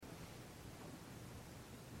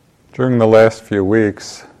During the last few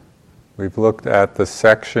weeks, we've looked at the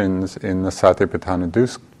sections in the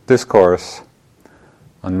Satipatthana discourse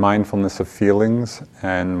on mindfulness of feelings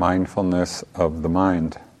and mindfulness of the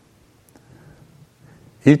mind.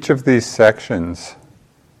 Each of these sections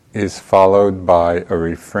is followed by a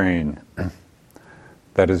refrain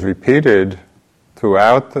that is repeated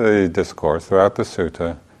throughout the discourse, throughout the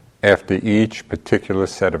sutta, after each particular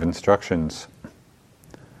set of instructions.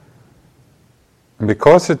 And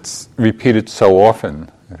because it's repeated so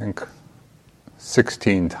often, I think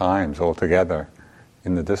 16 times altogether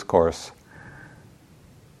in the discourse,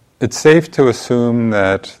 it's safe to assume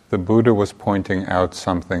that the Buddha was pointing out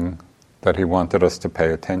something that he wanted us to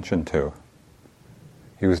pay attention to.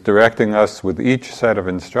 He was directing us with each set of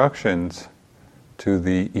instructions to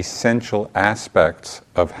the essential aspects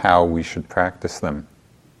of how we should practice them.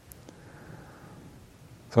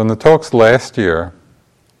 So in the talks last year,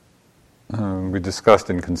 we discussed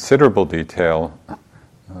in considerable detail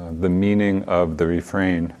the meaning of the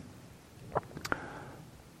refrain.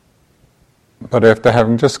 But after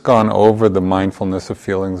having just gone over the mindfulness of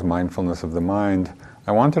feelings, mindfulness of the mind,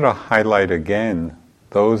 I wanted to highlight again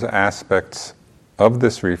those aspects of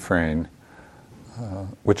this refrain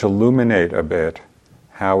which illuminate a bit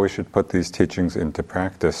how we should put these teachings into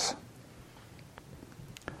practice.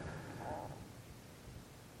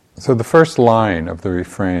 So the first line of the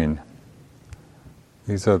refrain,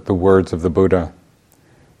 these are the words of the Buddha.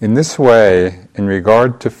 In this way, in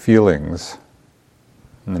regard to feelings,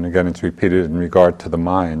 and then again it's repeated in regard to the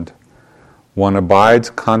mind, one abides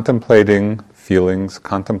contemplating feelings,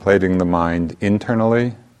 contemplating the mind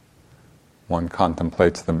internally, one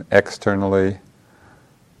contemplates them externally,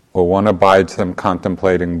 or one abides them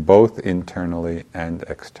contemplating both internally and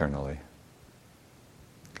externally.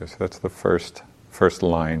 Okay, so that's the first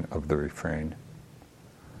line of the refrain.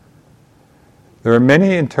 There are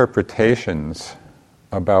many interpretations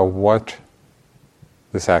about what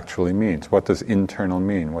this actually means. What does internal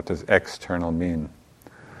mean? What does external mean?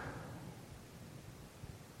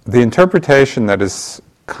 The interpretation that is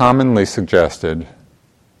commonly suggested,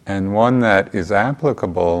 and one that is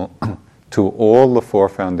applicable to all the four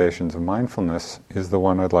foundations of mindfulness, is the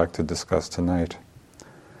one I'd like to discuss tonight.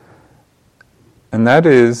 And that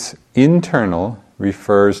is, internal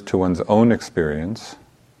refers to one's own experience,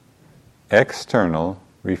 external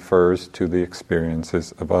refers to the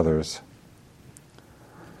experiences of others.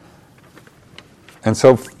 And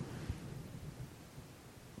so,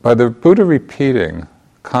 by the Buddha repeating,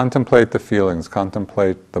 contemplate the feelings,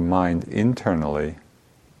 contemplate the mind internally,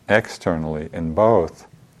 externally, in both,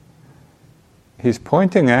 he's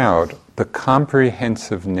pointing out the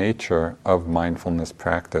comprehensive nature of mindfulness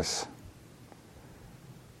practice.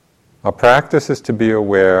 Our practice is to be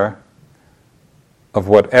aware of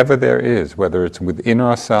whatever there is, whether it's within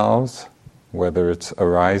ourselves, whether it's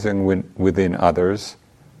arising within others.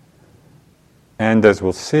 And as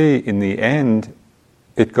we'll see, in the end,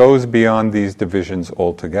 it goes beyond these divisions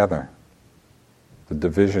altogether. The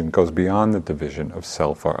division goes beyond the division of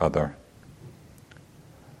self or other.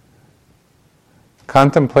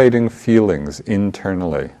 Contemplating feelings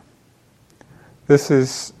internally. This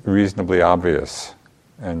is reasonably obvious,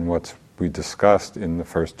 and what we discussed in the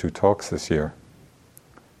first two talks this year.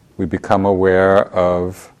 We become aware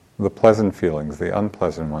of the pleasant feelings, the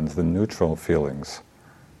unpleasant ones, the neutral feelings.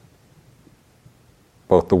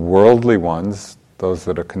 Both the worldly ones, those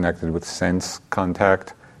that are connected with sense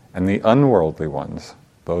contact, and the unworldly ones,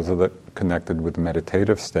 those that are connected with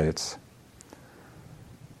meditative states.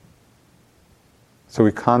 So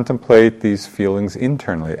we contemplate these feelings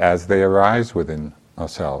internally as they arise within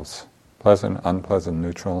ourselves. Pleasant, unpleasant,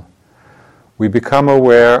 neutral. We become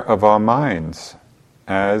aware of our minds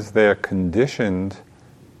as they're conditioned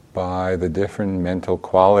by the different mental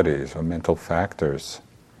qualities or mental factors,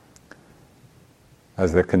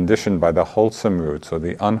 as they're conditioned by the wholesome roots or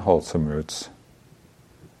the unwholesome roots.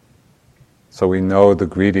 So we know the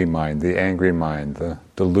greedy mind, the angry mind, the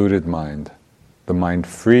deluded mind, the mind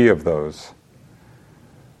free of those.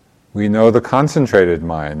 We know the concentrated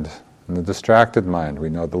mind and the distracted mind. We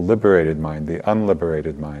know the liberated mind, the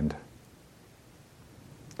unliberated mind.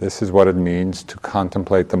 This is what it means to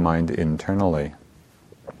contemplate the mind internally.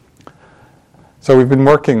 So we've been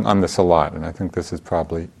working on this a lot, and I think this is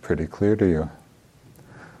probably pretty clear to you.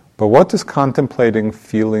 But what does contemplating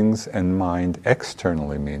feelings and mind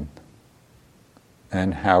externally mean?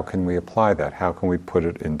 And how can we apply that? How can we put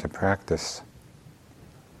it into practice?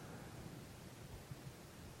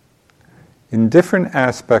 In different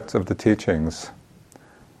aspects of the teachings,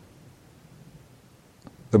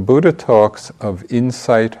 the Buddha talks of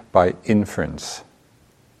insight by inference.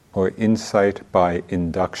 or insight by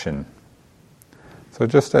induction. So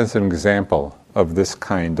just as an example of this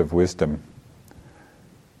kind of wisdom,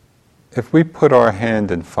 if we put our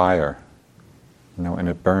hand in fire, and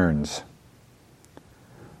it burns,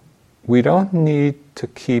 we don't need to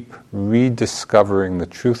keep rediscovering the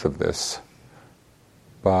truth of this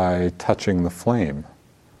by touching the flame.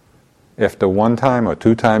 After one time or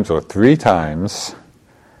two times or three times,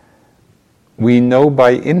 we know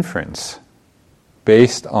by inference,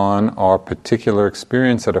 based on our particular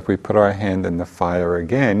experience, that if we put our hand in the fire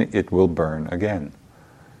again, it will burn again.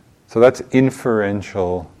 So that's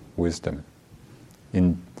inferential wisdom,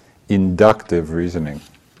 inductive reasoning.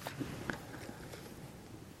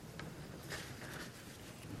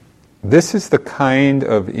 This is the kind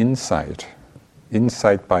of insight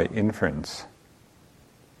by inference,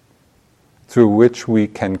 through which we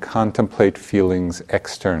can contemplate feelings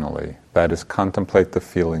externally, that is, contemplate the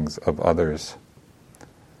feelings of others.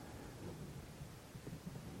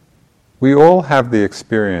 We all have the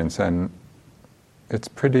experience, and it's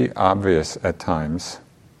pretty obvious at times,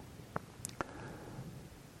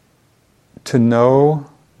 to know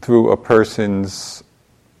through a person's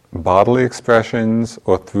bodily expressions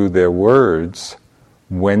or through their words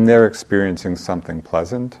when they're experiencing something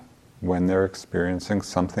pleasant, when they're experiencing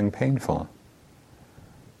something painful.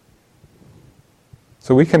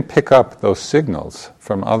 So we can pick up those signals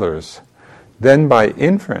from others. Then by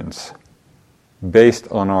inference, based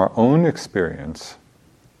on our own experience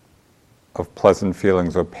of pleasant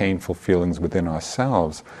feelings or painful feelings within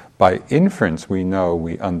ourselves, by inference we know,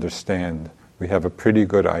 we understand, we have a pretty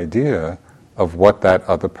good idea of what that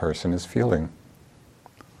other person is feeling.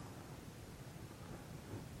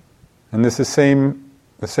 And this is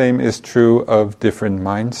the same is true of different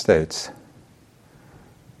mind states.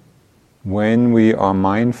 When we are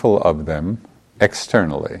mindful of them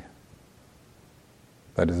externally,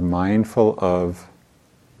 that is, mindful of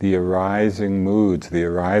the arising moods, the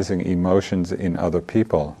arising emotions in other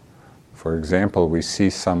people. For example, we see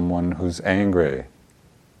someone who's angry,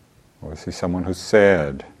 or we see someone who's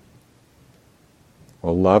sad,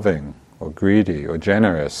 or loving, or greedy, or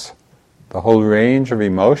generous. The whole range of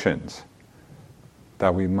emotions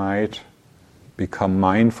that we might become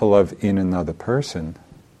mindful of in another person.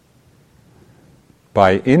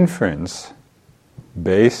 By inference,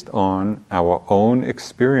 based on our own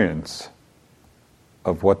experience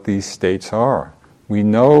of what these states are. We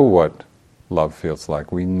know what love feels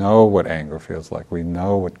like, we know what anger feels like, we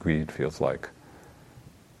know what greed feels like,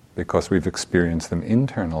 because we've experienced them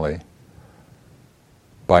internally.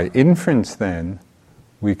 By inference, then,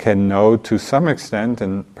 we can know to some extent,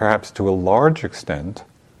 and perhaps to a large extent,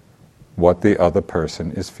 what the other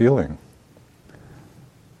person is feeling.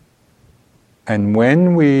 And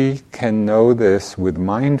when we can know this with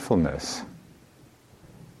mindfulness,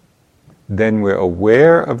 then we're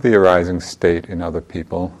aware of the arising state in other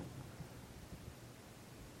people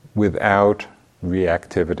without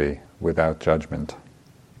reactivity, without judgment.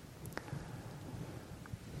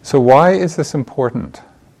 So why is this important?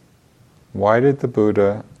 Why did the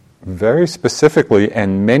Buddha very specifically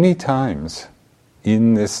and many times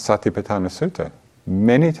in this Satipatthana Sutta,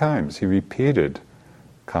 many times he repeated,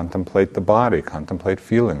 contemplate the body, contemplate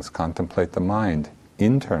feelings, contemplate the mind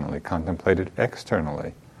internally, contemplate it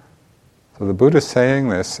externally. So the Buddha is saying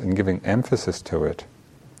this and giving emphasis to it.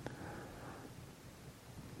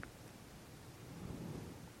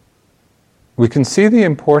 We can see the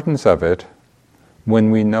importance of it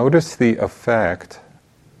when we notice the effect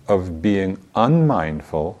of being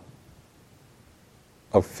unmindful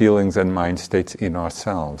of feelings and mind states in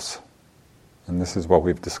ourselves. And this is what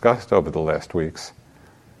we've discussed over the last weeks.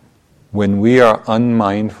 When we are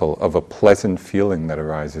unmindful of a pleasant feeling that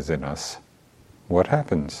arises in us, what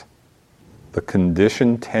happens? The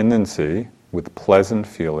conditioned tendency with pleasant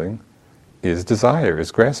feeling is desire,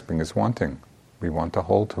 is grasping, is wanting. We want to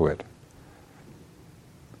hold to it.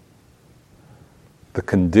 The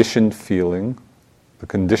conditioned feeling, the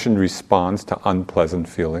conditioned response to unpleasant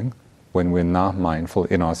feeling, when we're not mindful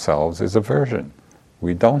in ourselves, is aversion.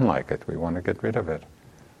 We don't like it, we want to get rid of it.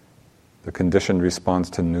 The conditioned response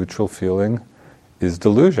to neutral feeling is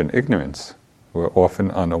delusion, ignorance. We're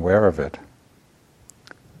often unaware of it.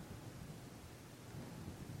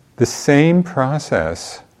 The same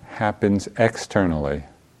process happens externally,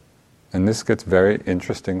 and this gets very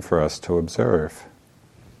interesting for us to observe.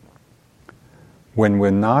 When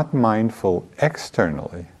we're not mindful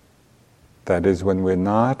externally, that is, when we're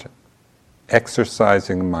not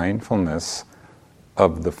exercising mindfulness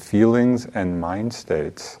of the feelings and mind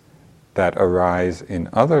states that arise in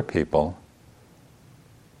other people,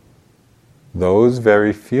 those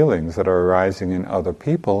very feelings that are arising in other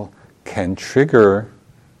people can trigger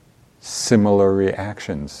similar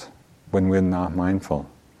reactions when we're not mindful.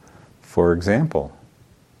 For example,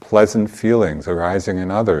 pleasant feelings arising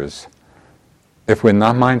in others. If we're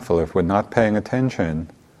not mindful, if we're not paying attention,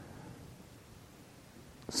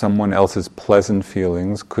 someone else's pleasant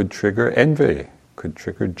feelings could trigger envy, could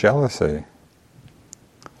trigger jealousy.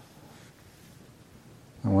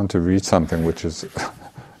 I want to read something which is,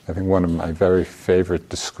 I think, one of my very favorite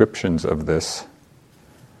descriptions of this.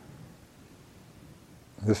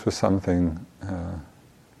 This was something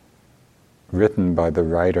written by the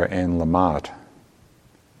writer Anne Lamott,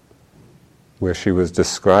 where she was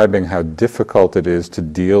describing how difficult it is to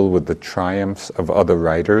deal with the triumphs of other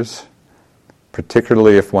writers,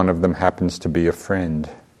 particularly if one of them happens to be a friend.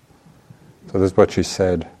 So this is what she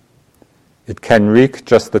said. It can wreak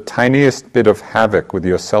just the tiniest bit of havoc with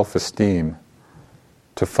your self-esteem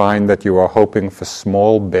to find that you are hoping for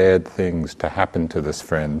small bad things to happen to this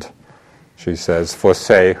friend. She says, for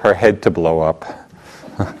say, her head to blow up.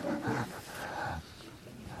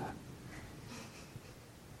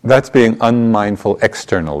 That's being unmindful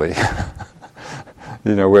externally.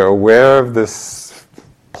 We're aware of this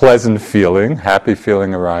pleasant feeling, happy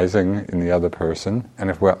feeling arising in the other person, and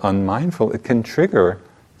if we're unmindful, it can trigger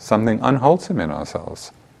something unwholesome in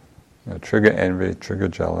ourselves. Trigger envy, trigger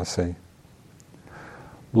jealousy.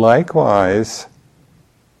 Likewise,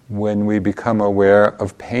 when we become aware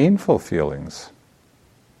of painful feelings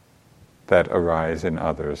that arise in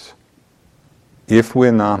others, if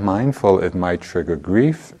we're not mindful, it might trigger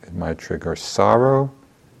grief, it might trigger sorrow,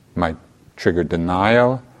 it might trigger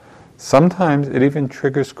denial. Sometimes it even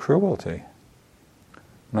triggers cruelty.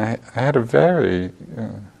 And I had a very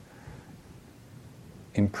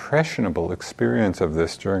impressionable experience of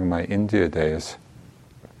this during my India days.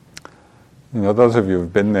 Those of you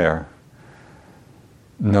who've been there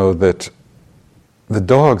know that the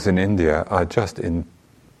dogs in India are just in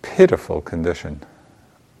pitiful condition.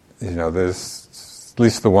 There's at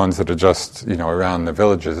least the ones that are just, around the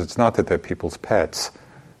villages. It's not that they're people's pets.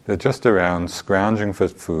 They're just around scrounging for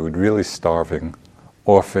food, really starving,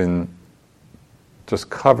 often just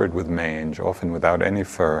covered with mange, often without any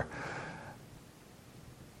fur.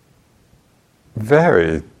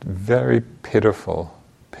 Very, very pitiful,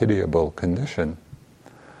 pitiable condition.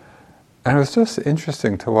 And it was just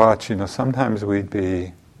interesting to watch. Sometimes we'd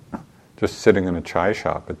be just sitting in a chai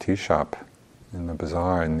shop, a tea shop in the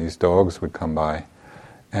bazaar, and these dogs would come by.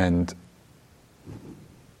 And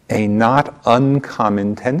a not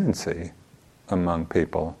uncommon tendency among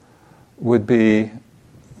people would be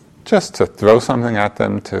just to throw something at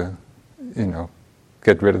them, to,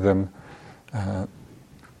 get rid of them.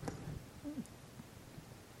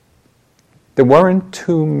 There weren't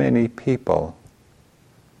too many people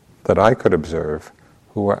that I could observe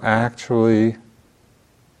who were actually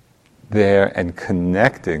there and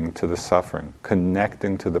connecting to the suffering,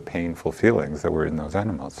 connecting to the painful feelings that were in those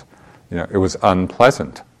animals. It was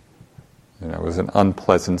unpleasant. It was an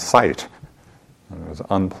unpleasant sight. It was an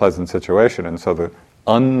unpleasant situation. And so the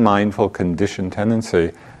unmindful conditioned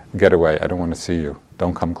tendency, get away, I don't want to see you,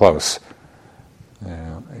 don't come close.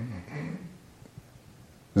 It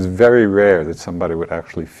was very rare that somebody would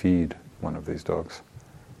actually feed one of these dogs.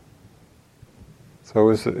 So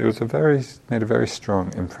made a very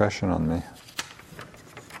strong impression on me.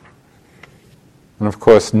 And of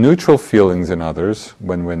course, neutral feelings in others,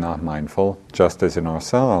 when we're not mindful, just as in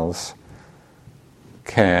ourselves,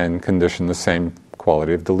 can condition the same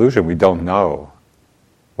quality of delusion. We don't know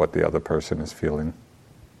what the other person is feeling.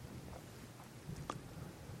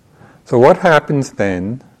 So what happens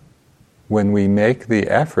then when we make the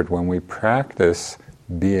effort, when we practice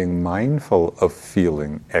being mindful of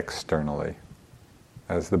feeling externally,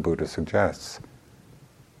 as the Buddha suggests?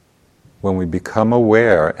 When we become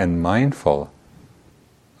aware and mindful,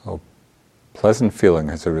 pleasant feeling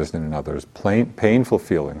has arisen in others, painful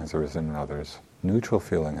feeling has arisen in others, neutral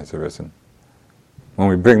feeling has arisen. When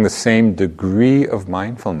we bring the same degree of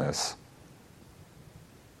mindfulness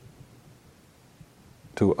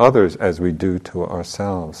to others as we do to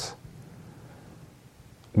ourselves.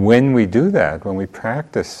 When we do that, when we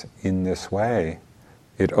practice in this way,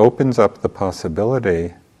 it opens up the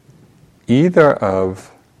possibility either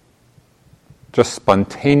of just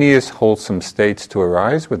spontaneous wholesome states to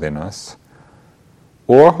arise within us,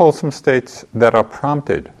 or wholesome states that are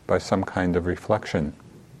prompted by some kind of reflection.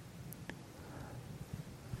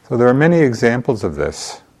 So there are many examples of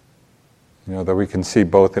this, that we can see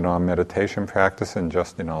both in our meditation practice and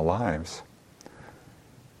just in our lives.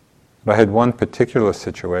 But I had one particular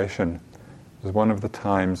situation. It was one of the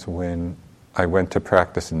times when I went to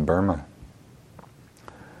practice in Burma.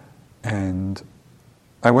 And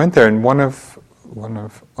I went there, and one of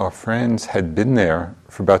our friends had been there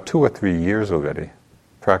for about 2 or 3 years already,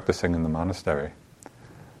 practicing in the monastery.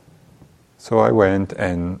 So I went,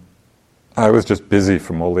 and I was just busy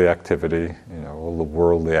from all the activity, all the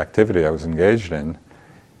worldly activity I was engaged in.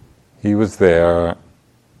 He was there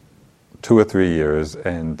 2 or 3 years,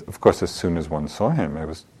 and of course as soon as one saw him, it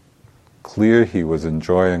was clear he was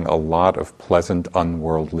enjoying a lot of pleasant,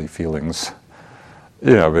 unworldly feelings.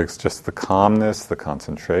 It's just the calmness, the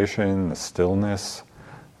concentration, the stillness.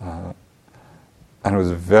 And it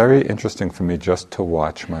was very interesting for me just to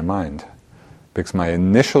watch my mind. Because my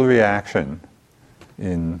initial reaction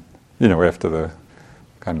after the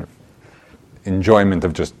kind of enjoyment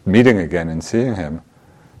of just meeting again and seeing him,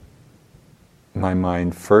 my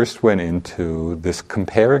mind first went into this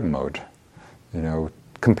comparing mode.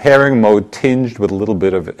 Comparing mode tinged with a little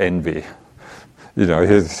bit of envy.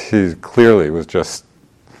 He clearly was just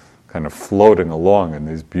kind of floating along in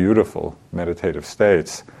these beautiful meditative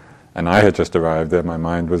states. And I had just arrived there, my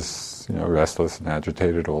mind was restless and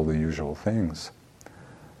agitated, all the usual things.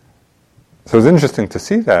 So it was interesting to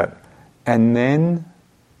see that. And then,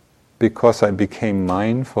 because I became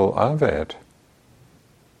mindful of it,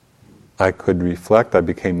 I could reflect, I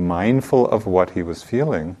became mindful of what he was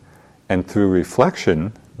feeling, and through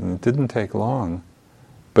reflection, and it didn't take long,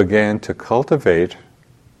 began to cultivate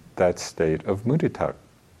that state of mudita,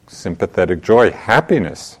 sympathetic joy,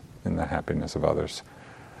 happiness in the happiness of others.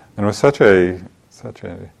 And it was such a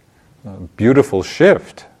beautiful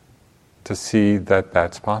shift to see that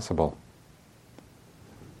that's possible.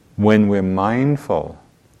 When we're mindful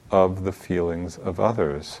of the feelings of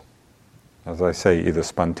others, as I say, either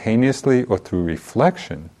spontaneously or through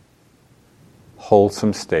reflection,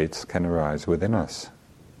 wholesome states can arise within us.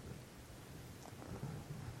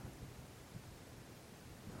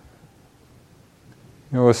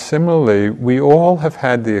 Similarly, we all have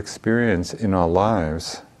had the experience in our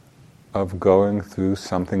lives of going through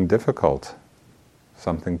something difficult,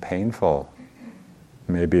 something painful.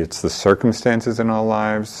 Maybe it's the circumstances in our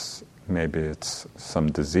lives, maybe it's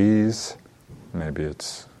some disease, maybe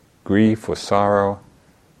it's grief or sorrow.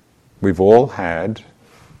 We've all had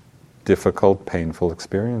difficult, painful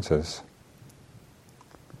experiences.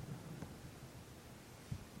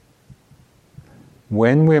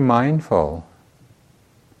 When we're mindful,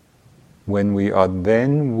 when we are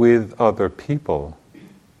then with other people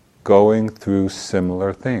going through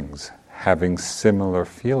similar things, having similar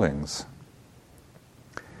feelings,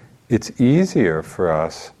 it's easier for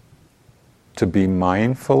us to be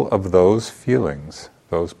mindful of those feelings,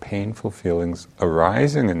 those painful feelings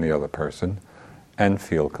arising in the other person, and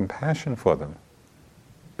feel compassion for them.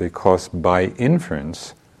 Because by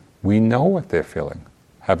inference, we know what they're feeling,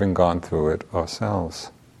 having gone through it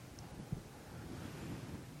ourselves.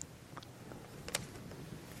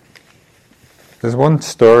 There's one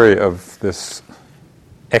story of this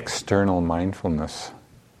external mindfulness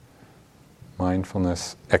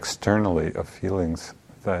externally of feelings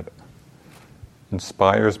that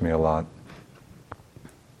inspires me a lot.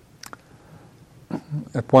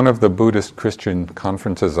 At one of the Buddhist Christian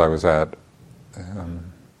conferences I was at,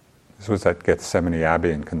 this was at Gethsemane Abbey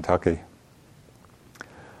in Kentucky,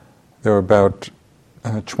 there were about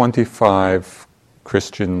 25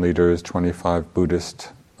 Christian leaders, 25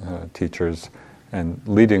 Buddhist teachers, and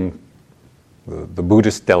leading the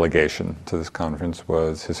Buddhist delegation to this conference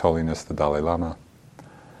was His Holiness the Dalai Lama.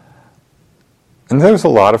 And there was a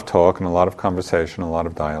lot of talk and a lot of conversation, a lot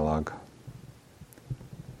of dialogue.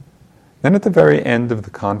 Then at the very end of the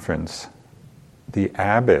conference, the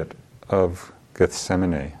abbot of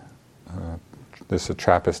Gethsemane, this is a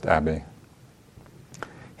Trappist abbey,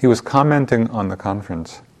 he was commenting on the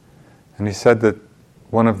conference, and he said that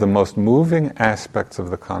one of the most moving aspects of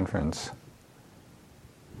the conference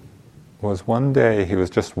was one day he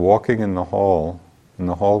was just walking in the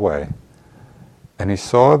hallway, and he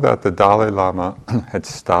saw that the Dalai Lama had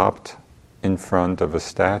stopped in front of a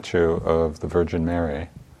statue of the Virgin Mary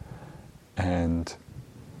and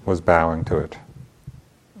was bowing to it.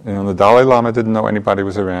 The Dalai Lama didn't know anybody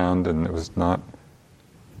was around, and it was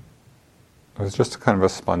just a kind of a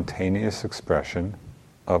spontaneous expression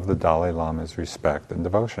of the Dalai Lama's respect and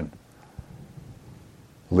devotion.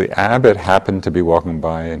 The abbot happened to be walking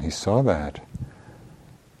by, and he saw that.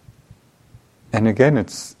 And again,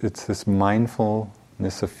 it's this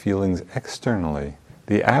mindfulness of feelings externally.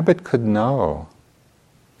 The abbot could know,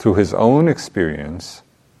 through his own experience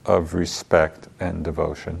of respect and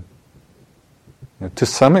devotion, to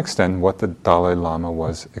some extent what the Dalai Lama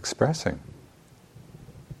was expressing.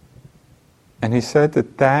 And he said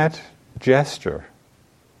that gesture,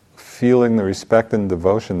 feeling the respect and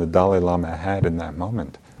devotion the Dalai Lama had in that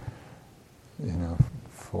moment,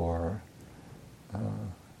 for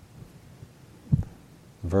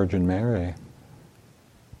Virgin Mary,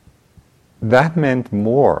 that meant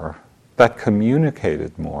more, that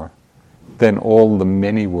communicated more than all the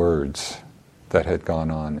many words that had gone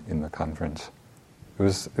on in the conference. It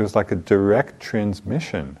was like a direct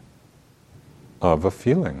transmission of a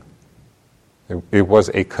feeling. It was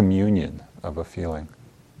a communion of a feeling.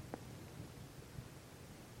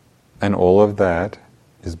 And all of that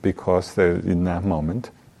is because in that moment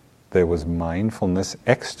there was mindfulness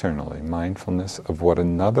externally, mindfulness of what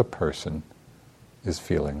another person is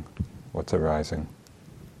feeling, what's arising.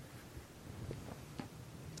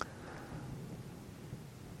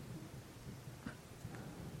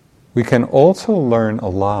 We can also learn a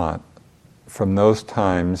lot from those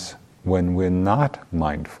times when we're not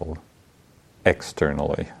mindful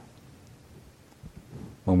externally.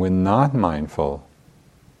 When we're not mindful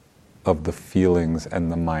of the feelings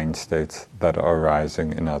and the mind states that are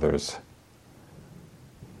arising in others,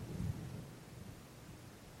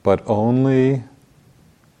 but only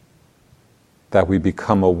that we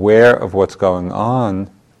become aware of what's going on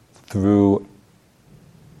through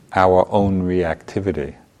our own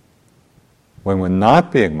reactivity. When we're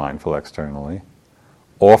not being mindful externally,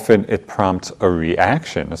 often it prompts a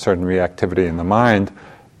reaction, a certain reactivity in the mind,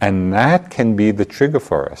 and that can be the trigger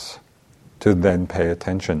for us to then pay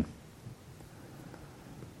attention.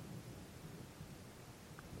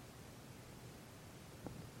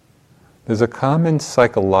 There's a common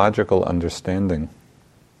psychological understanding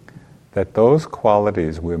that those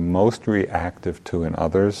qualities we're most reactive to in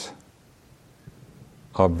others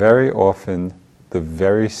are very often the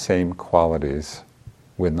very same qualities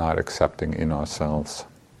we're not accepting in ourselves.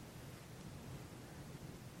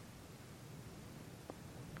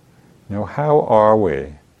 How are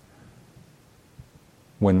we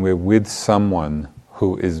when we're with someone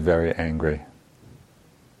who is very angry?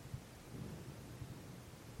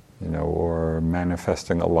 Or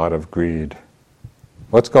manifesting a lot of greed.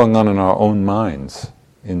 What's going on in our own minds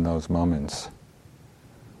in those moments?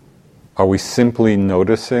 Are we simply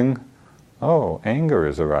noticing, anger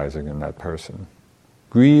is arising in that person,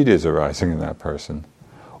 greed is arising in that person?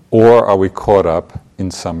 Or are we caught up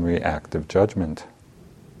in some reactive judgment?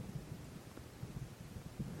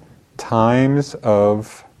 Times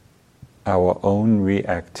of our own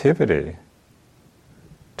reactivity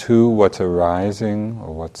to what's arising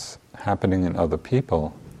or what's happening in other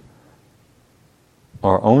people,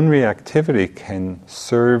 our own reactivity can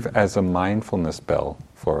serve as a mindfulness bell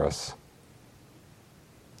for us.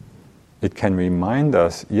 It can remind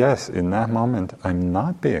us, yes, in that moment I'm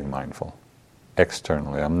not being mindful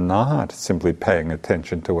externally. I'm not simply paying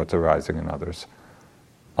attention to what's arising in others.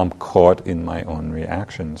 I'm caught in my own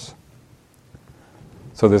reactions.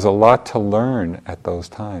 So there's a lot to learn at those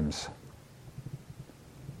times.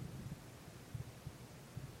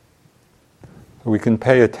 We can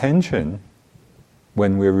pay attention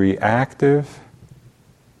when we're reactive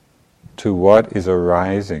to what is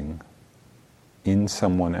arising in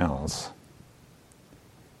someone else.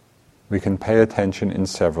 We can pay attention in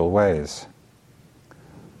several ways.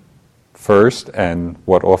 First, and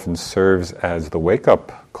what often serves as the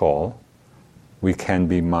wake-up call, we can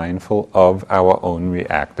be mindful of our own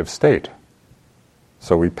reactive state.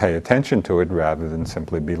 So we pay attention to it rather than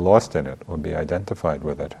simply be lost in it or be identified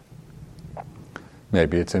with it.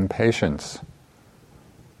 Maybe it's impatience,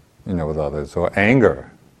 with others, or anger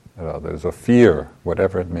at others, or fear,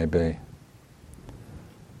 whatever it may be.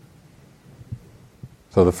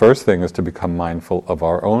 So the first thing is to become mindful of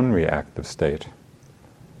our own reactive state.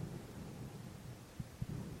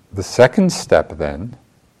 The second step then,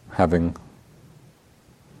 having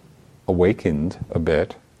awakened a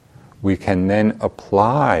bit, we can then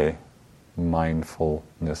apply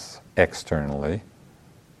mindfulness externally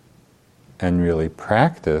and really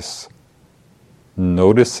practice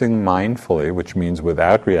noticing mindfully, which means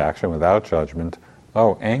without reaction, without judgment,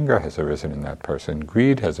 anger has arisen in that person,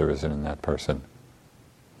 greed has arisen in that person,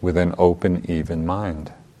 with an open, even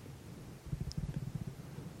mind.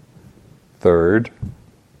 Third,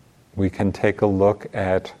 we can take a look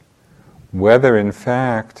at whether in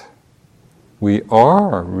fact we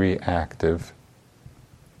are reactive,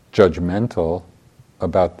 judgmental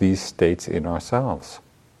about these states in ourselves.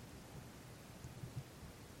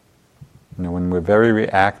 When we're very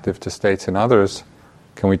reactive to states in others,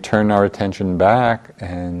 can we turn our attention back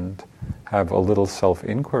and have a little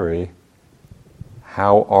self-inquiry?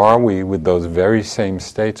 How are we with those very same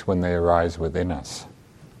states when they arise within us?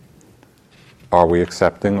 Are we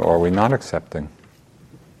accepting or are we not accepting?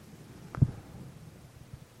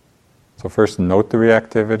 So first note the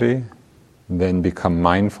reactivity, then become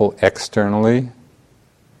mindful externally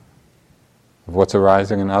of what's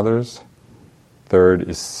arising in others. Third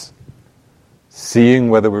is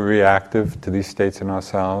seeing whether we're reactive to these states in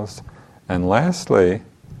ourselves. And lastly,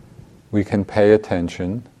 we can pay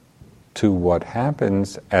attention to what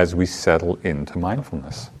happens as we settle into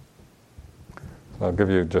mindfulness. So I'll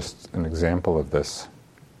give you just an example of this.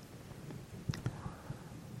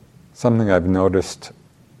 Something I've noticed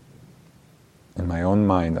in my own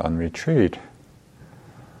mind on retreat.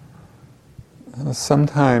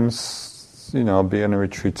 Sometimes, I'll be in a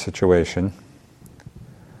retreat situation,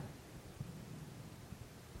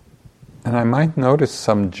 and I might notice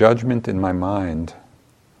some judgment in my mind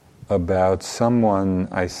about someone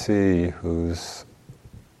I see who's,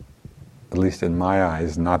 at least in my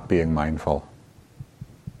eyes, not being mindful,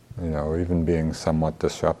 or even being somewhat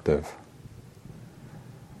disruptive.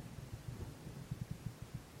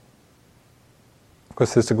 Of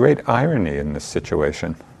course, there's a great irony in this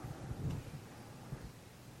situation.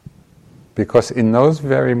 Because in those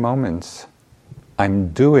very moments, I'm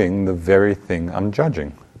doing the very thing I'm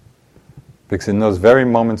judging. Because in those very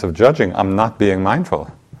moments of judging, I'm not being mindful.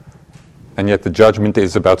 And yet the judgment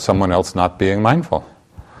is about someone else not being mindful.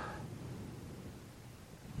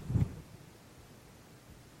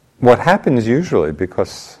 What happens usually,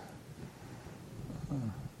 because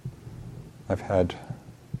I've had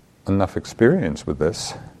enough experience with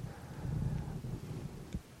this,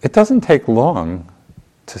 it doesn't take long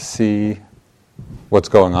to see what's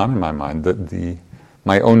going on in my mind.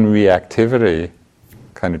 My own reactivity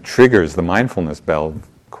kind of triggers the mindfulness bell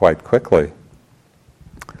quite quickly.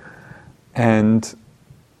 And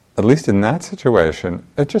at least in that situation,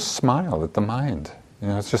 I just smile at the mind.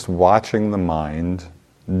 It's just watching the mind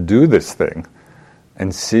do this thing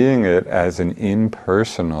and seeing it as an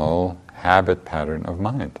impersonal habit pattern of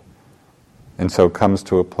mind. And so it comes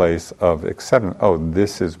to a place of acceptance. Oh,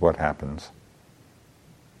 this is what happens.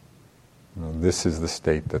 This is the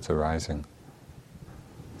state that's arising.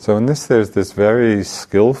 So in this, there's this very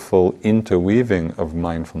skillful interweaving of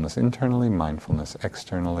mindfulness internally, mindfulness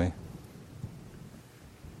externally.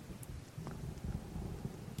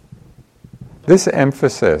 This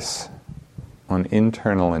emphasis on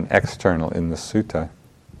internal and external in the sutta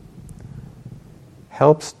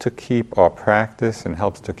helps to keep our practice and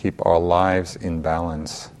helps to keep our lives in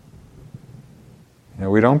balance.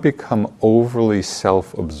 We don't become overly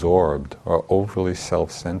self-absorbed or overly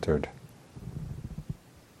self-centered.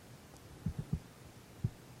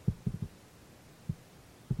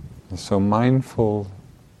 And so mindfulness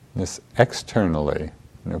externally,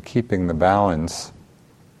 keeping the balance,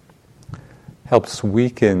 helps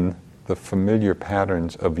weaken the familiar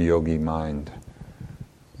patterns of yogi mind.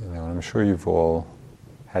 I'm sure you've all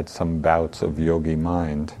had some bouts of yogi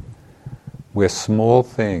mind where small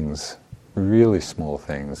things, really small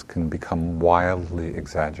things, can become wildly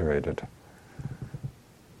exaggerated.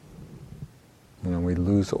 We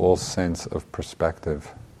lose all sense of perspective.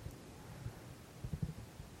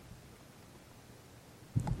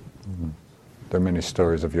 There are many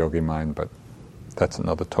stories of yogi mind, but that's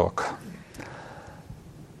another talk.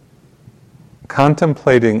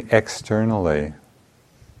 Contemplating externally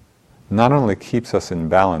not only keeps us in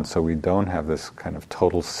balance so we don't have this kind of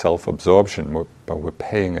total self-absorption, but we're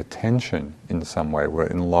paying attention in some way. We're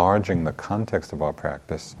enlarging the context of our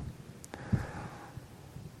practice.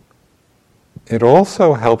 It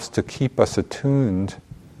also helps to keep us attuned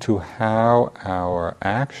to how our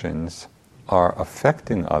actions are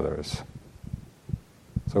affecting others.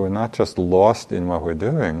 So we're not just lost in what we're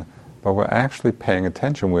doing, but we're actually paying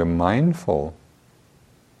attention. We're mindful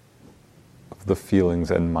of the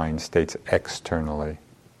feelings and mind states externally.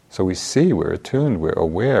 So we see, we're attuned, we're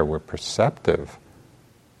aware, we're perceptive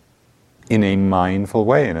in a mindful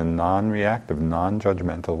way, in a non-reactive,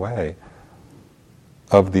 non-judgmental way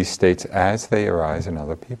of these states as they arise in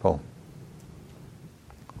other people.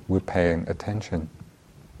 We're paying attention.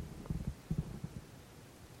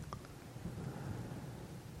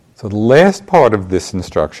 So the last part of this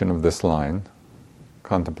instruction, of this line,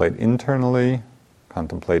 contemplate internally,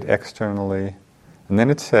 contemplate externally, and then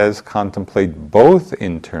it says contemplate both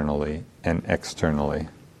internally and externally.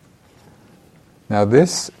 Now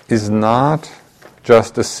this is not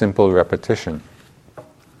just a simple repetition.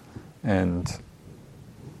 And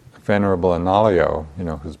Venerable Analayo,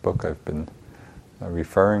 whose book I've been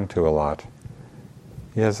referring to a lot,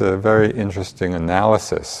 he has a very interesting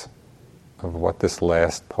analysis of what this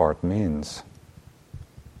last part means.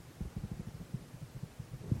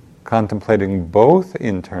 Contemplating both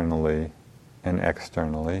internally and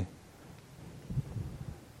externally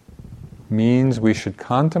means we should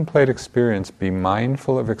contemplate experience, be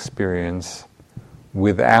mindful of experience,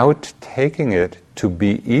 without taking it to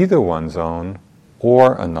be either one's own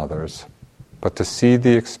or another's, but to see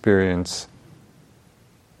the experience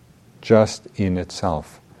just in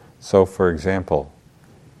itself. So, for example,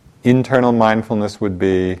 internal mindfulness would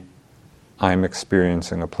be, I'm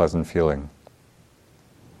experiencing a pleasant feeling.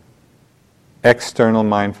 External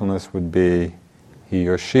mindfulness would be, he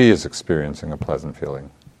or she is experiencing a pleasant feeling.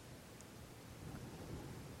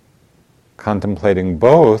 Contemplating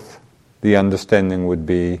both, the understanding would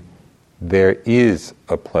be, there is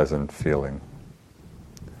a pleasant feeling.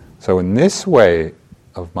 So in this way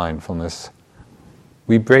of mindfulness,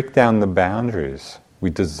 we break down the boundaries. We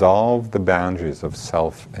dissolve the boundaries of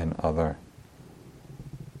self and other.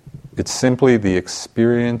 It's simply the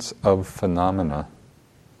experience of phenomena,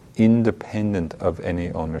 independent of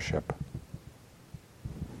any ownership.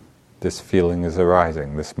 This feeling is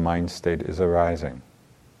arising, this mind state is arising.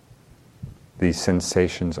 These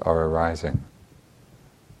sensations are arising.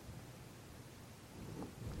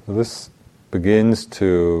 So this begins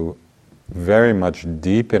to very much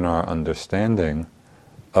deepen our understanding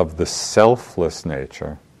of the selfless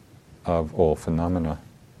nature of all phenomena.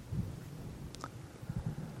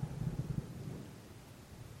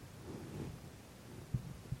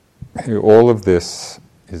 All of this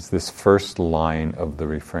is this first line of the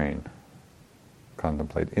refrain.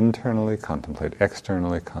 Contemplate internally, contemplate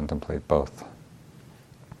externally, contemplate both.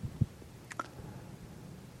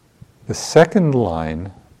 The second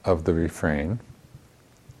line of the refrain,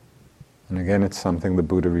 and again it's something the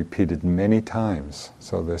Buddha repeated many times,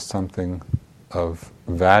 so there's something of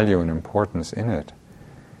value and importance in it.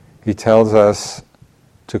 He tells us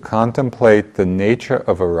to contemplate the nature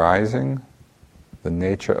of arising, the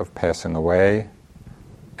nature of passing away,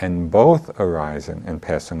 and both arising and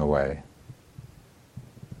passing away,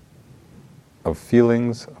 of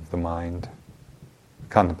feelings, of the mind.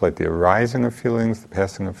 Contemplate the arising of feelings, the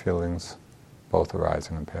passing of feelings, both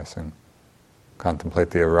arising and passing.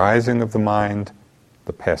 Contemplate the arising of the mind,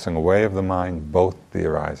 the passing away of the mind, both the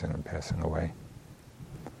arising and passing away.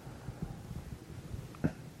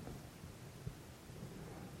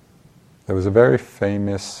 There was a very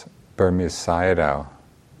famous Burmese Sayadaw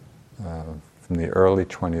from the early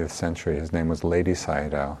 20th century. His name was Ledi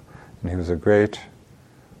Sayadaw, and he was a great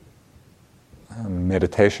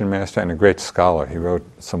meditation master and a great scholar. He wrote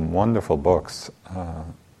some wonderful books,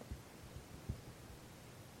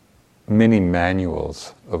 many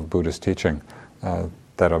manuals of Buddhist teaching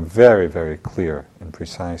that are very, very clear and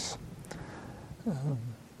precise.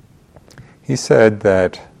 He said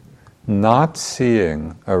that not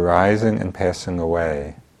seeing arising and passing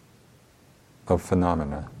away of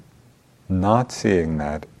phenomena, not seeing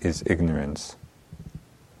that is ignorance,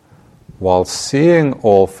 while seeing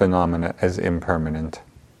all phenomena as impermanent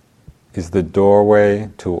is the doorway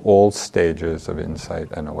to all stages of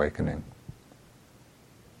insight and awakening.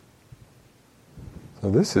 So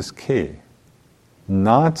this is key.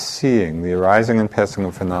 Not seeing the arising and passing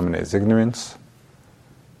of phenomena is ignorance,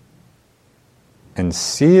 and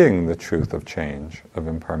seeing the truth of change, of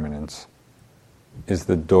impermanence, is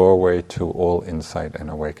the doorway to all insight and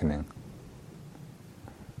awakening.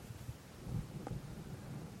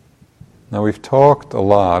 Now we've talked a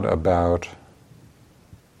lot about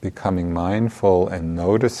becoming mindful and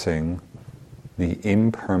noticing the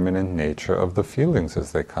impermanent nature of the feelings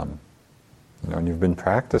as they come. And you've been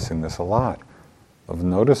practicing this a lot, of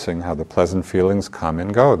noticing how the pleasant feelings come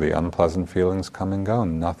and go, the unpleasant feelings come and go,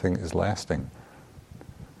 nothing is lasting.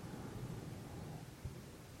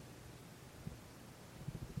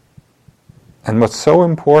 And what's so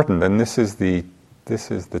important, and this is the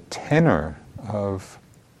tenor of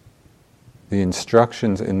the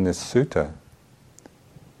instructions in this sutta,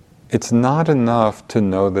 it's not enough to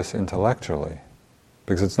know this intellectually,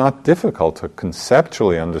 because it's not difficult to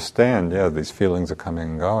conceptually understand, these feelings are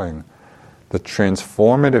coming and going. The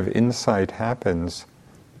transformative insight happens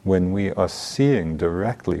when we are seeing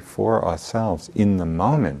directly for ourselves in the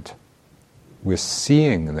moment. We're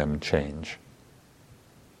seeing them change.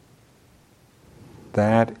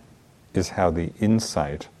 That is how the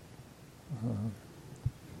insight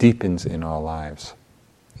deepens in our lives.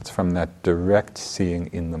 It's from that direct seeing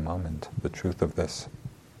in the moment, the truth of this.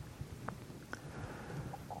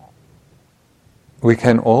 We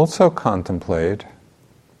can also contemplate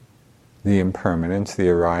the impermanence, the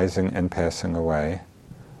arising and passing away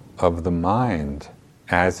of the mind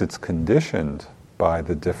as it's conditioned by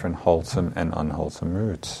the different wholesome and unwholesome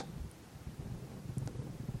roots.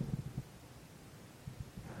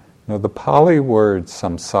 Now, the Pali word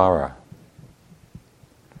samsara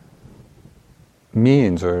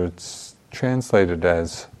means, or it's translated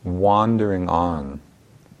as wandering on,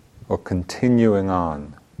 or continuing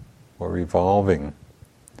on, or revolving.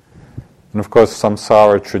 And of course,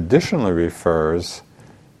 samsara traditionally refers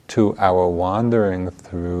to our wandering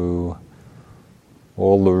through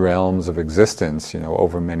all the realms of existence,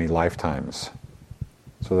 over many lifetimes.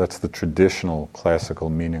 So that's the traditional classical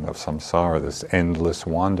meaning of samsara, this endless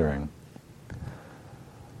wandering.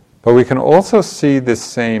 But we can also see this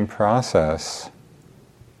same process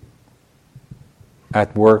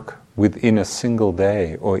at work within a single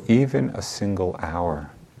day or even a single hour.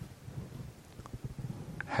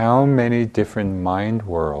 How many different mind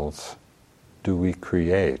worlds do we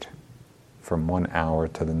create from 1 hour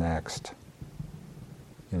to the next?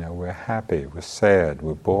 We're happy, we're sad,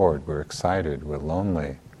 we're bored, we're excited, we're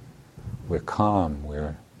lonely, we're calm,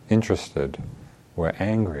 we're interested, we're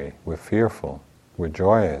angry, we're fearful, we're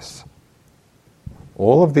joyous.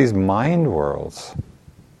 All of these mind worlds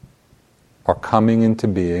are coming into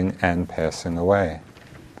being and passing away.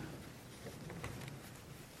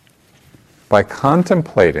 By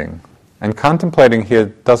contemplating, and contemplating here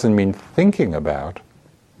doesn't mean thinking about,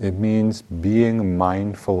 it means being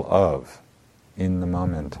mindful of in the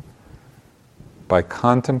moment. By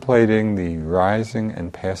contemplating the rising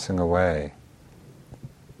and passing away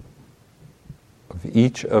of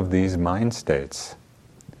each of these mind states,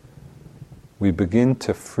 we begin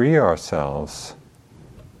to free ourselves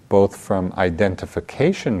both from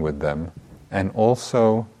identification with them and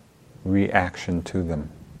also reaction to them.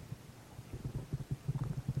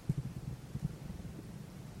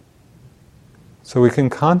 So we can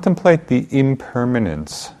contemplate the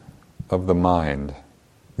impermanence of the mind,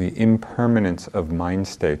 the impermanence of mind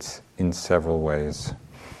states in several ways.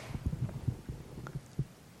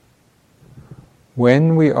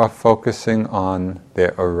 When we are focusing on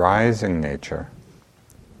their arising nature,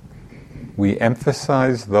 we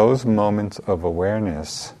emphasize those moments of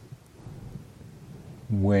awareness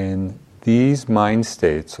when these mind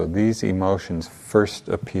states or these emotions first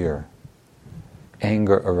appear.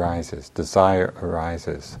 Anger arises, desire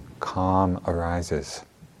arises, calm arises.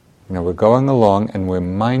 We're going along and we're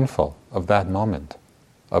mindful of that moment,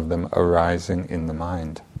 of them arising in the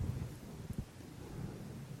mind.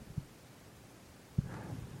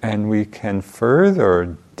 And we can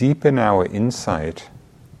further deepen our insight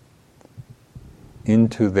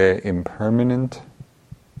into their impermanent,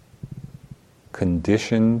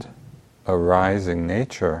 conditioned, arising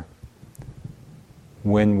nature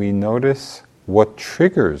when we notice what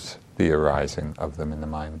triggers the arising of them in the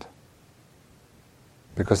mind.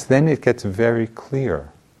 Because then it gets very clear,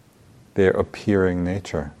 their appearing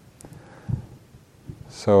nature.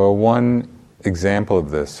 So one example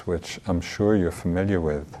of this, which I'm sure you're familiar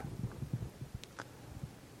with,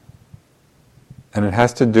 and it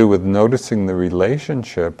has to do with noticing the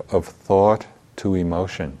relationship of thought to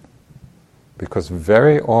emotion. Because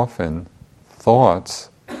very often, thoughts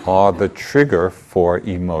are the trigger for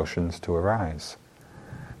emotions to arise.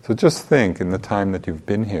 So just think, in the time that you've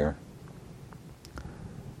been here,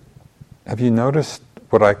 have you noticed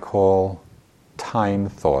what I call time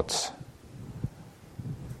thoughts?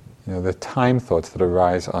 The time thoughts that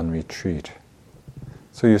arise on retreat.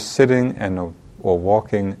 So you're sitting or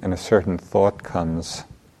walking and a certain thought comes,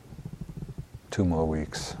 2 more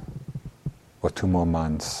weeks, or 2 more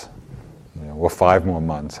months, or 5 more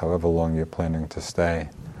months, however long you're planning to stay.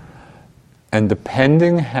 And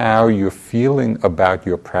depending how you're feeling about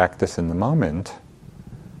your practice in the moment,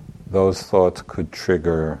 those thoughts could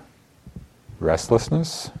trigger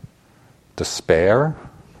restlessness, despair,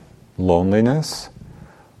 loneliness,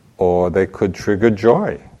 or they could trigger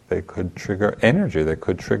joy, they could trigger energy, they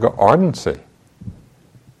could trigger ardency.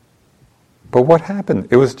 But what happened?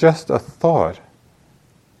 It was just a thought,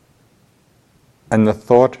 and the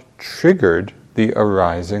thought triggered the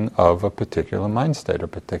arising of a particular mind state, a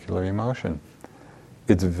particular emotion.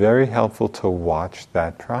 It's very helpful to watch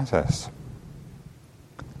that process.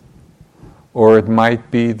 Or it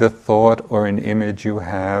might be the thought or an image you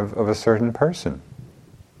have of a certain person.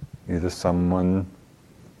 Either someone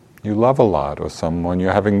you love a lot or someone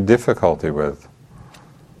you're having difficulty with.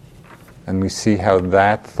 And we see how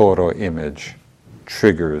that thought or image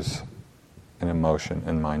triggers an emotion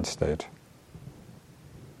and mind state.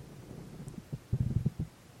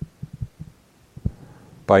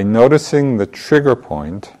 By noticing the trigger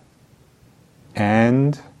point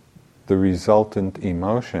and the resultant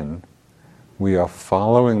emotion, we are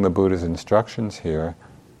following the Buddha's instructions here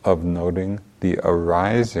of noting the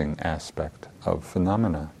arising aspect of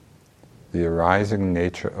phenomena, the arising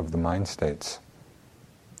nature of the mind states.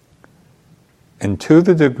 And to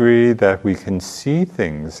the degree that we can see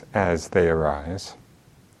things as they arise,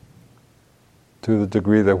 to the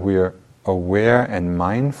degree that we are aware and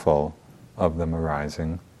mindful of them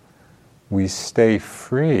arising, we stay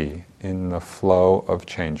free in the flow of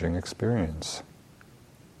changing experience.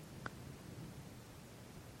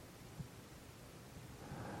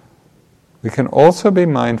 We can also be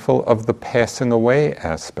mindful of the passing away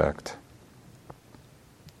aspect,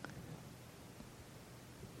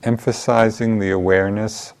 emphasizing the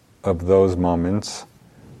awareness of those moments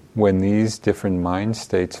when these different mind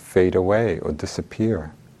states fade away or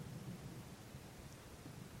disappear.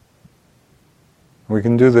 We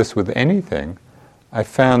can do this with anything. I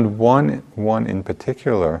found one in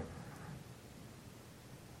particular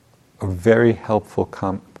a very helpful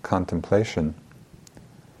contemplation.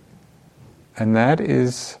 And that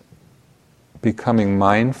is becoming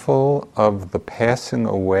mindful of the passing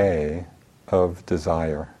away of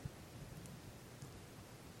desire.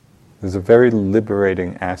 There's a very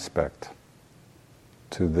liberating aspect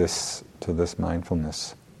to this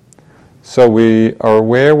mindfulness. So we are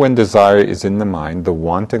aware when desire is in the mind, the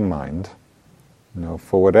wanting mind,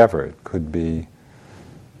 for whatever. It could be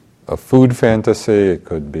a food fantasy, it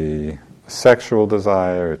could be a sexual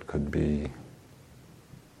desire, it could be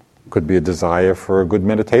a desire for a good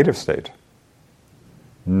meditative state.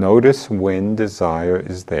 Notice when desire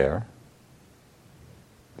is there,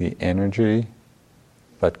 the energy,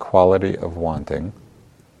 that quality of wanting,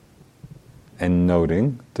 and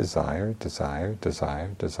noting desire, desire, desire,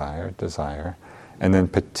 desire, desire, and then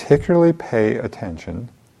particularly pay attention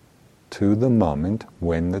to the moment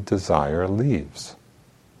when the desire leaves.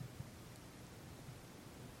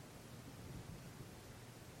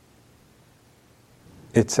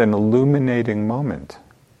 It's an illuminating moment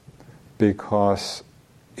because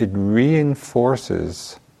it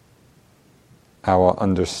reinforces our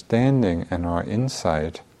understanding and our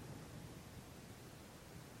insight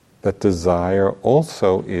that desire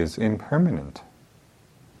also is impermanent.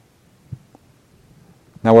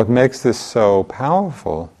 Now, what makes this so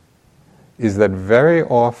powerful is that very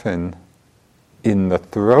often in the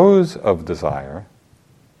throes of desire,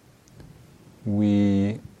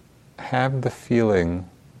 we have the feeling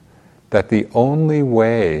that the only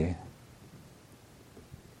way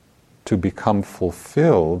to become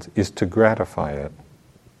fulfilled is to gratify it.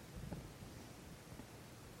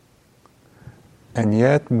 And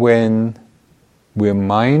yet when we're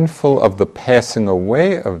mindful of the passing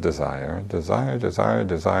away of desire,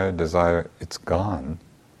 it's gone,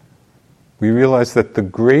 we realize that the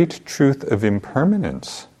great truth of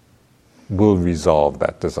impermanence will resolve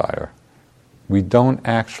that desire. We don't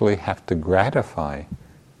actually have to gratify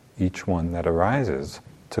each one that arises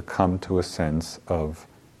to come to a sense of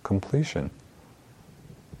completion.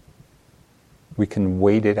 We can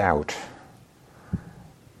wait it out.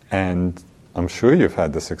 And I'm sure you've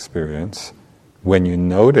had this experience. When you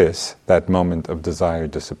notice that moment of desire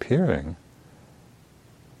disappearing,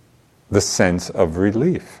 the sense of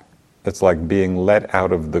relief. It's like being let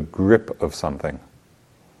out of the grip of something.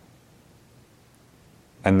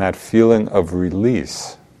 And that feeling of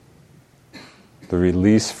release, the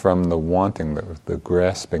release from the wanting, the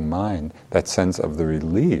grasping mind, that sense of the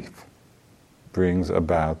relief brings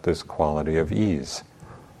about this quality of ease.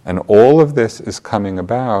 And all of this is coming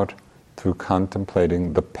about through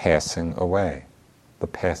contemplating the passing away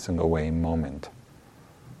moment.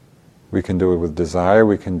 We can do it with desire,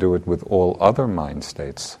 we can do it with all other mind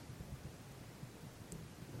states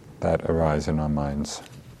that arise in our minds.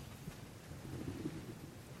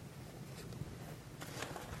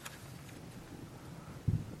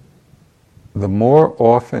 The more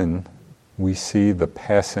often we see the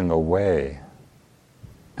passing away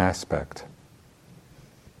aspect,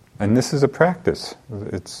 and this is a practice,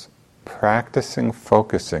 it's practicing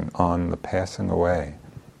focusing on the passing away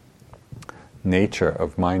nature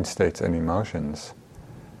of mind states and emotions,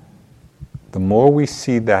 the more we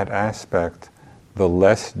see that aspect, the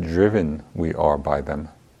less driven we are by them.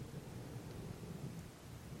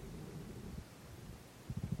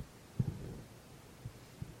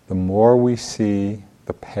 The more we see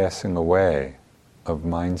the passing away of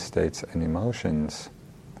mind states and emotions,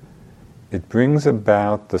 it brings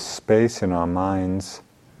about the space in our minds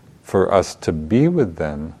for us to be with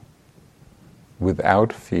them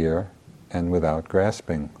without fear and without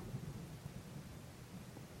grasping.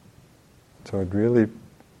 So it really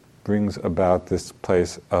brings about this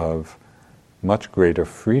place of much greater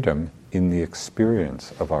freedom in the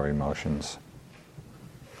experience of our emotions.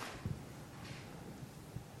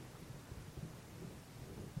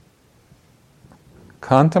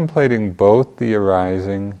 Contemplating both the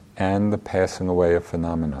arising and the passing away of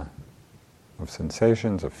phenomena, of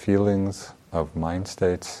sensations, of feelings, of mind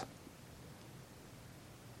states.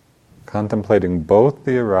 contemplating both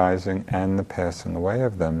the arising and the passing away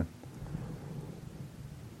of them,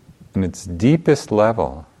 in its deepest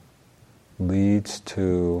level, leads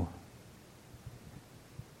to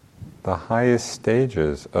the highest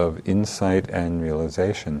stages of insight and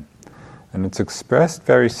realization. And it's expressed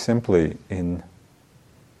very simply in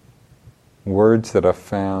words that are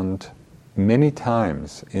found many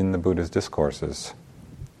times in the Buddha's discourses.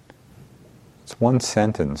 It's one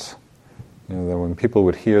sentence. That when people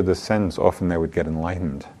would hear this sentence, often they would get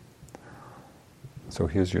enlightened. So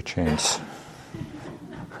here's your chance.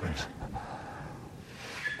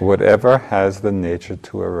 Whatever has the nature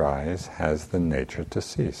to arise has the nature to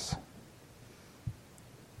cease.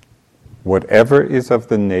 Whatever is of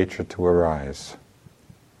the nature to arise,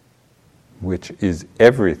 which is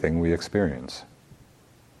everything we experience,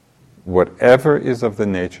 whatever is of the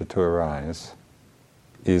nature to arise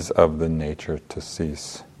is of the nature to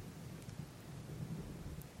cease.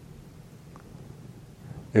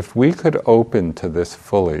 If we could open to this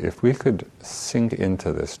fully, if we could sink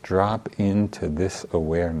into this, drop into this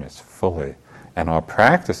awareness fully, and our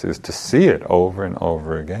practice is to see it over and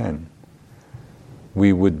over again,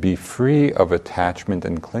 we would be free of attachment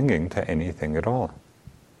and clinging to anything at all.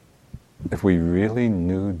 If we really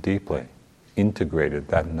knew deeply, integrated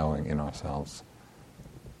that knowing in ourselves.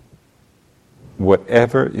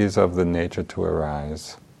 Whatever is of the nature to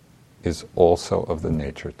arise is also of the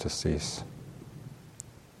nature to cease.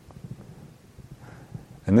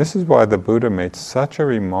 And this is why the Buddha made such a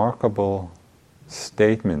remarkable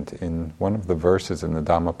statement in one of the verses in the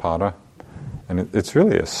Dhammapada. And it's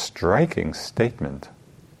really a striking statement.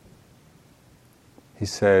 He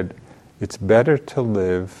said, it's better to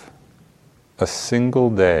live a single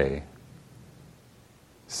day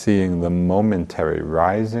seeing the momentary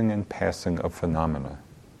rising and passing of phenomena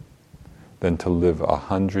than to live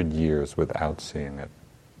 100 years without seeing it.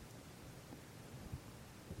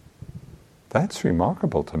 That's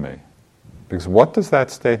remarkable to me. Because what does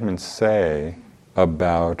that statement say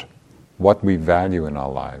about what we value in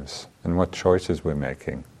our lives and what choices we're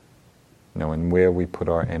making, and where we put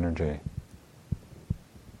our energy?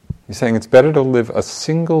 He's saying it's better to live a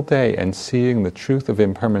single day and seeing the truth of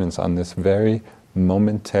impermanence on this very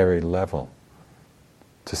momentary level,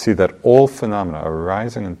 to see that all phenomena are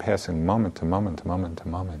arising and passing moment to moment to moment to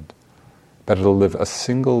moment. Better to live a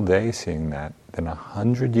single day seeing that than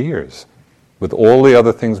 100 years with all the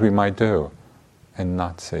other things we might do and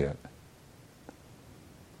not see it.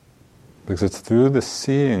 Because it's through the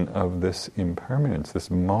seeing of this impermanence, this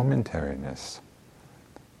momentariness,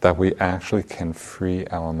 that we actually can free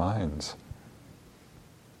our minds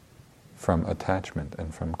from attachment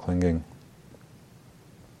and from clinging.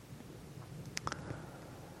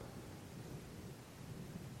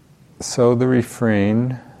 So the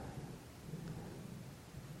refrain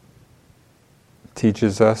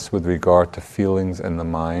teaches us with regard to feelings and the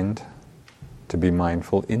mind to be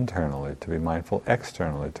mindful internally, to be mindful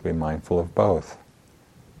externally, to be mindful of both,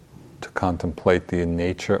 to contemplate the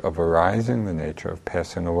nature of arising, the nature of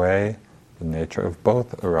passing away, the nature of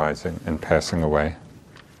both arising and passing away.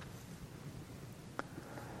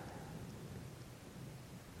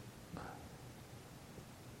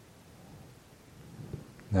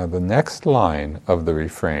 Now the next line of the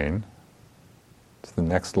refrain, it's the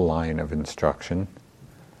next line of instruction,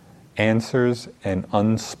 answers an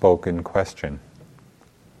unspoken question,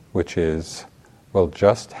 which is, well,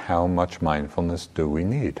 just how much mindfulness do we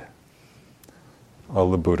need?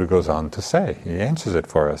 Well, the Buddha goes on to say, he answers it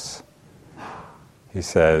for us. He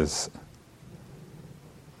says,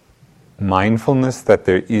 mindfulness that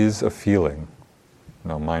there is a feeling,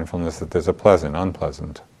 mindfulness that there's a pleasant,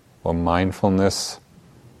 unpleasant, or mindfulness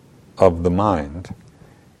of the mind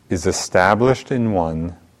is established in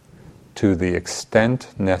one to the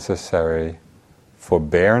extent necessary for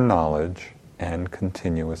bare knowledge and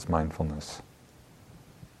continuous mindfulness.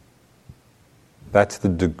 That's the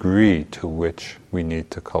degree to which we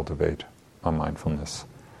need to cultivate our mindfulness,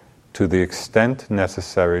 to the extent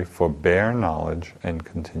necessary for bare knowledge and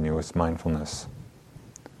continuous mindfulness.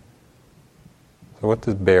 So what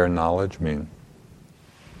does bare knowledge mean?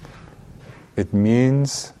 It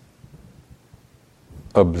means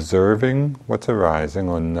observing what's arising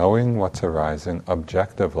or knowing what's arising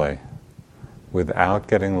objectively without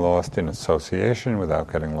getting lost in association,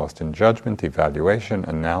 without getting lost in judgment, evaluation,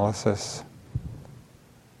 analysis.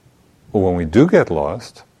 Or when we do get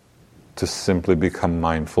lost, to simply become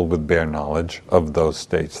mindful with bare knowledge of those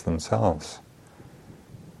states themselves.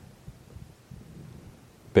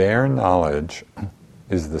 Bare knowledge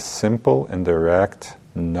is the simple and direct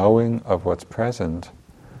knowing of what's present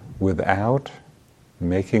without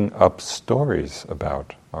making up stories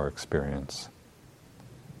about our experience.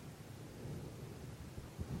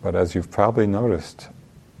 But as you've probably noticed,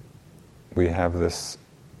 we have this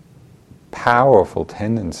powerful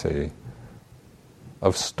tendency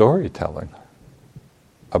of storytelling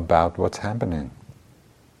about what's happening.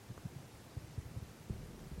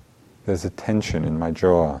 There's a tension in my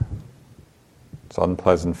jaw. It's an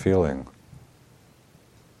unpleasant feeling.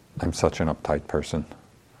 I'm such an uptight person.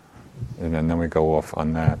 And then we go off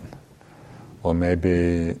on that. Or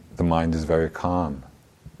maybe the mind is very calm,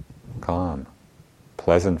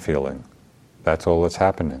 pleasant feeling. That's all that's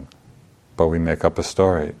happening. But we make up a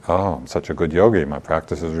story. Oh, I'm such a good yogi. My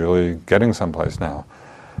practice is really getting someplace now.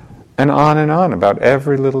 And on about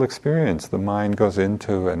every little experience. The mind goes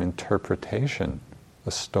into an interpretation,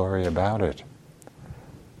 a story about it.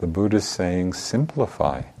 The Buddha's saying,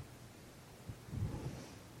 simplify.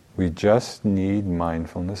 We just need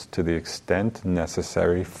mindfulness to the extent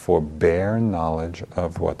necessary for bare knowledge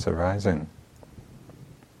of what's arising.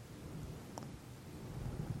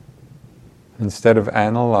 Instead of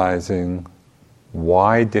analyzing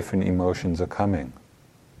why different emotions are coming,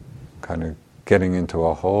 kind of getting into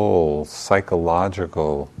a whole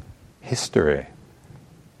psychological history,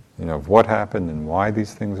 of what happened and why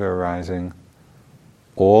these things are arising,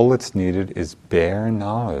 all that's needed is bare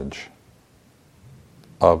knowledge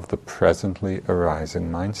of the presently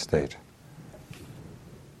arising mind state.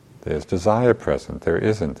 There's desire present, there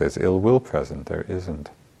isn't. There's ill will present, there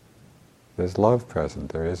isn't. There's love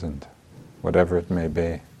present, there isn't. Whatever it may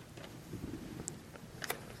be.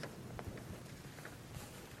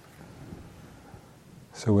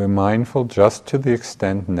 So we're mindful just to the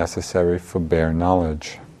extent necessary for bare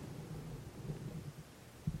knowledge.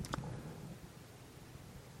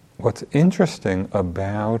 What's interesting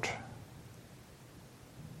about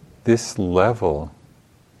this level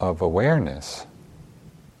of awareness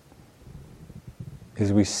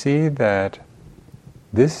is we see that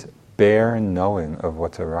this bare knowing of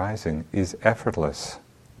what's arising is effortless,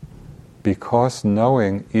 because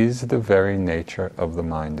knowing is the very nature of the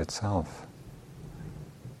mind itself.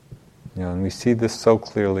 And we see this so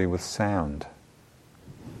clearly with sound.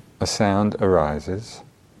 A sound arises,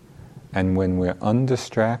 and when we're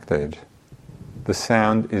undistracted, the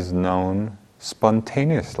sound is known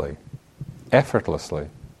spontaneously, effortlessly,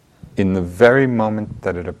 in the very moment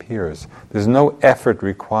that it appears. There's no effort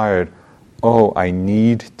required, oh, I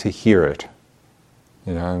need to hear it.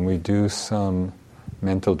 And we do some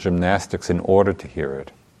mental gymnastics in order to hear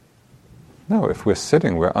it. No, if we're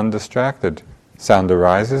sitting, we're undistracted. Sound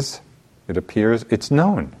arises, it appears, it's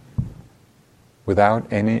known, without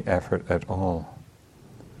any effort at all.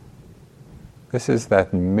 This is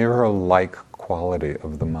that mirror-like quality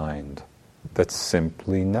of the mind that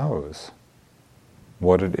simply knows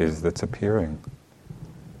what it is that's appearing.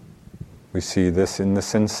 We see this in the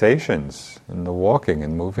sensations, in the walking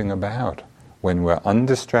and moving about. When we're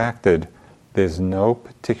undistracted, there's no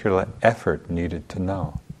particular effort needed to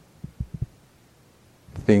know.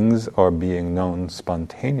 Things are being known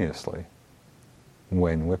spontaneously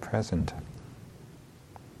when we're present.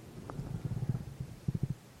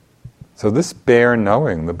 So this bare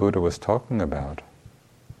knowing the Buddha was talking about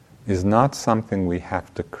is not something we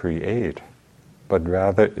have to create, but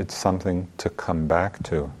rather it's something to come back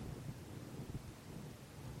to.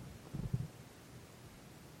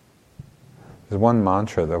 There's one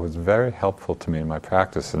mantra that was very helpful to me in my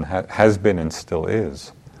practice and has been and still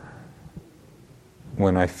is.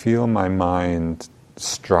 When I feel my mind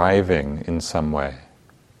striving in some way,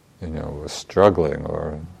 struggling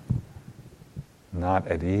or not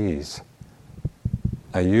at ease,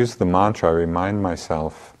 I use the mantra, I remind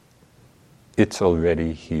myself, it's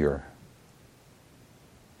already here.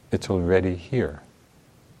 It's already here.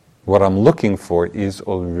 What I'm looking for is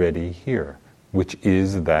already here, which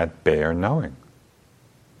is that bare knowing.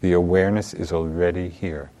 The awareness is already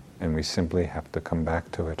here, and we simply have to come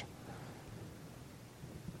back to it.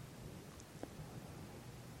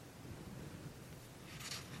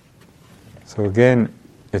 So again,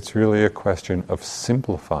 it's really a question of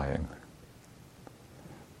simplifying.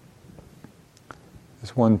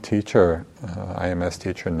 There's one teacher, IMS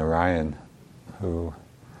teacher Narayan, who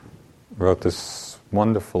wrote this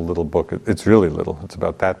wonderful little book. It's really little, it's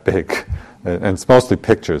about that big, and it's mostly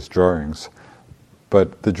pictures, drawings.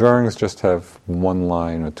 But the drawings just have 1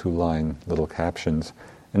 line or 2 line little captions.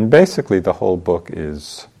 And basically the whole book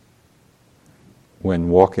is, when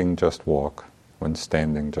walking, just walk. When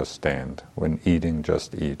standing, just stand. When eating,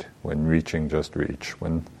 just eat. When reaching, just reach.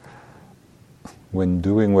 When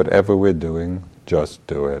doing whatever we're doing, just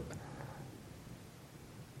do it.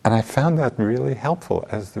 And I found that really helpful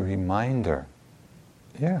as the reminder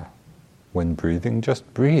Yeah. When breathing,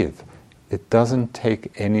 just breathe. It doesn't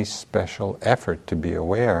take any special effort to be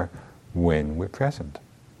aware when we're present.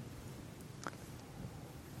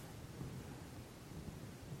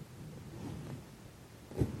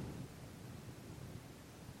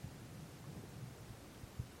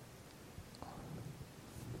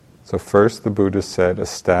 So first the Buddha said,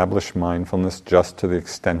 establish mindfulness just to the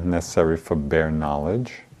extent necessary for bare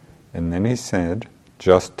knowledge. And then he said,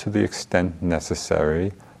 just to the extent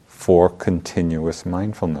necessary for continuous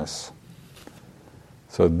mindfulness.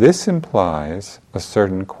 So this implies a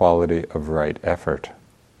certain quality of right effort.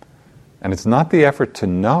 And it's not the effort to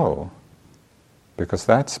know, because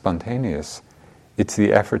that's spontaneous. It's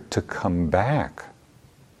the effort to come back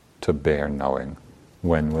to bare knowing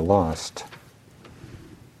when we're lost.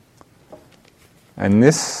 And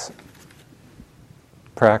this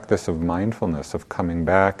practice of mindfulness, of coming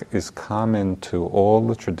back, is common to all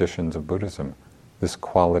the traditions of Buddhism, this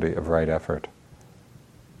quality of right effort.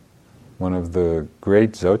 One of the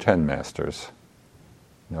great Dzogchen masters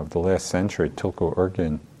of the last century, Tulku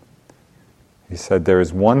Urgyen, he said, there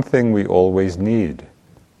is one thing we always need,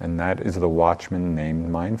 and that is the watchman named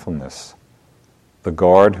mindfulness, the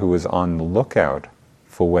guard who is on the lookout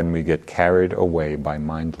for when we get carried away by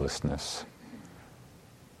mindlessness.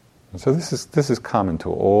 And so this is common to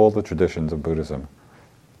all the traditions of Buddhism.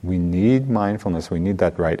 We need mindfulness, we need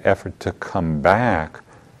that right effort to come back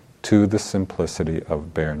to the simplicity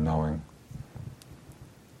of bare knowing.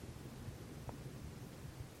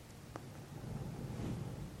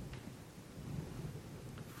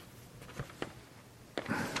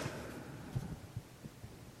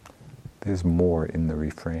 There's more in the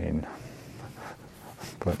refrain,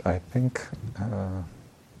 but I think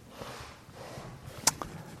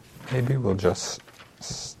maybe we'll just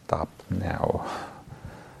stop now.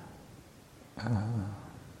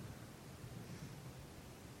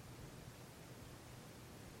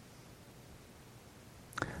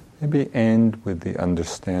 Maybe end with the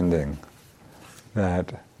understanding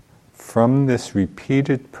that from this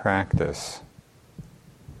repeated practice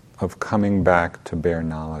of coming back to bare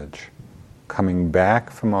knowledge, coming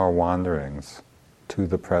back from our wanderings to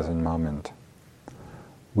the present moment,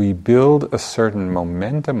 we build a certain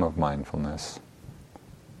momentum of mindfulness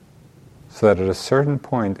so that at a certain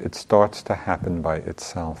point it starts to happen by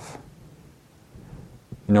itself.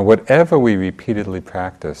 Whatever we repeatedly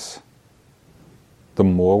practice, the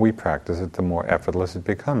more we practice it, the more effortless it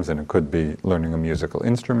becomes. And it could be learning a musical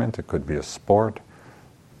instrument, it could be a sport,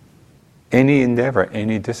 any endeavor,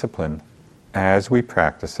 any discipline. As we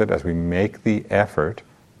practice it, as we make the effort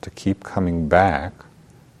to keep coming back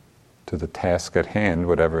to the task at hand,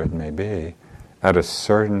 whatever it may be, at a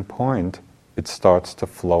certain point, it starts to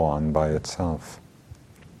flow on by itself.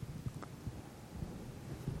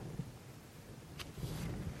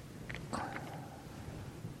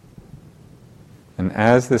 And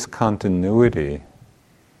as this continuity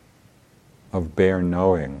of bare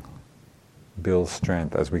knowing builds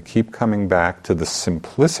strength, as we keep coming back to the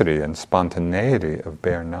simplicity and spontaneity of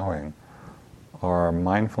bare knowing, our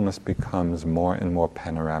mindfulness becomes more and more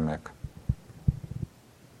panoramic.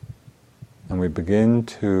 And we begin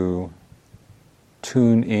to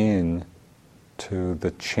tune in to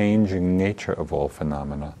the changing nature of all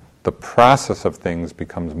phenomena. The process of things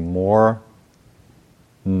becomes more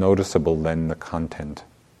noticeable than the content.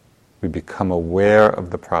 We become aware of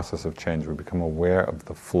the process of change. We become aware of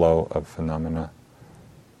the flow of phenomena.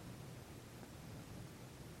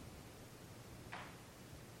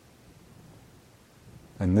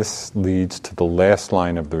 And this leads to the last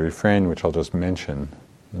line of the refrain, which I'll just mention,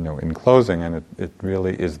 in closing, and it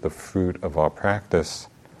really is the fruit of our practice.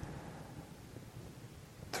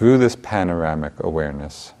 Through this panoramic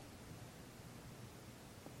awareness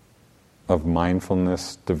of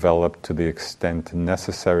mindfulness developed to the extent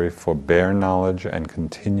necessary for bare knowledge and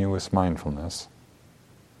continuous mindfulness,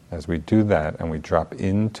 as we do that and we drop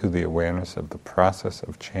into the awareness of the process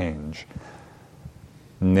of change,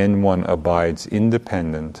 and then one abides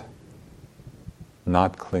independent,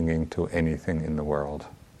 not clinging to anything in the world.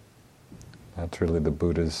 That's really the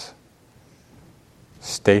Buddha's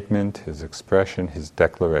statement, his expression, his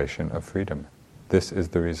declaration of freedom. This is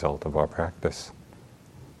the result of our practice.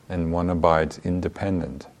 And one abides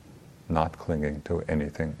independent, not clinging to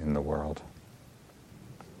anything in the world.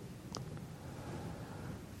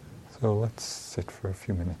 So let's sit for a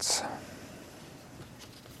few minutes.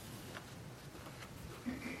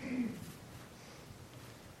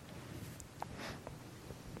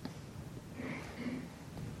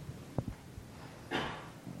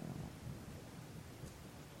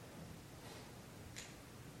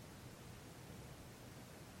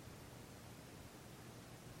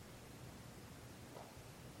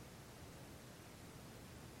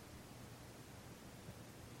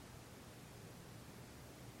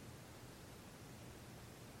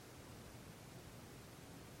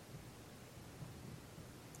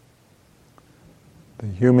 The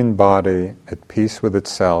human body, at peace with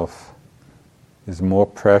itself, is more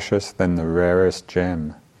precious than the rarest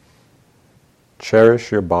gem.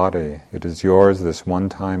 Cherish your body. It is yours this one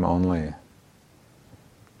time only.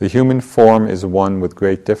 The human form is won with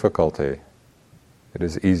great difficulty. It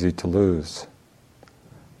is easy to lose.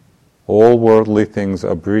 All worldly things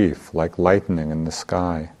are brief, like lightning in the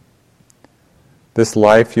sky. This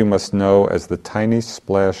life you must know as the tiny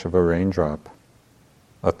splash of a raindrop,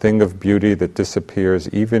 a thing of beauty that disappears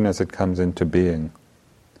even as it comes into being.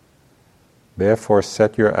 Therefore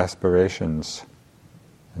set your aspirations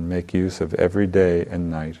and make use of every day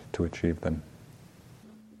and night to achieve them.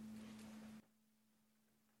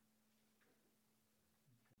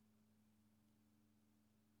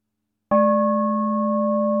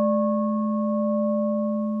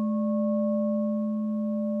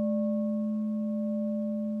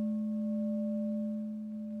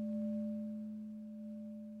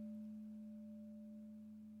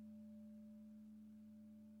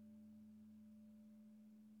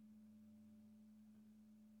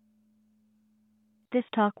 This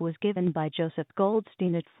talk was given by Joseph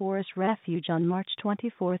Goldstein at Forest Refuge on March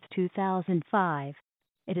 24, 2005.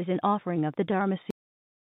 It is an offering of the Dharma Seed.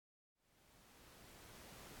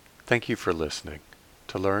 Thank you for listening.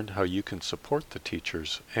 To learn how you can support the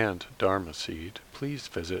teachers and Dharma Seed, please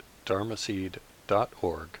visit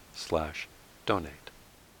dharmaseed.org/donate.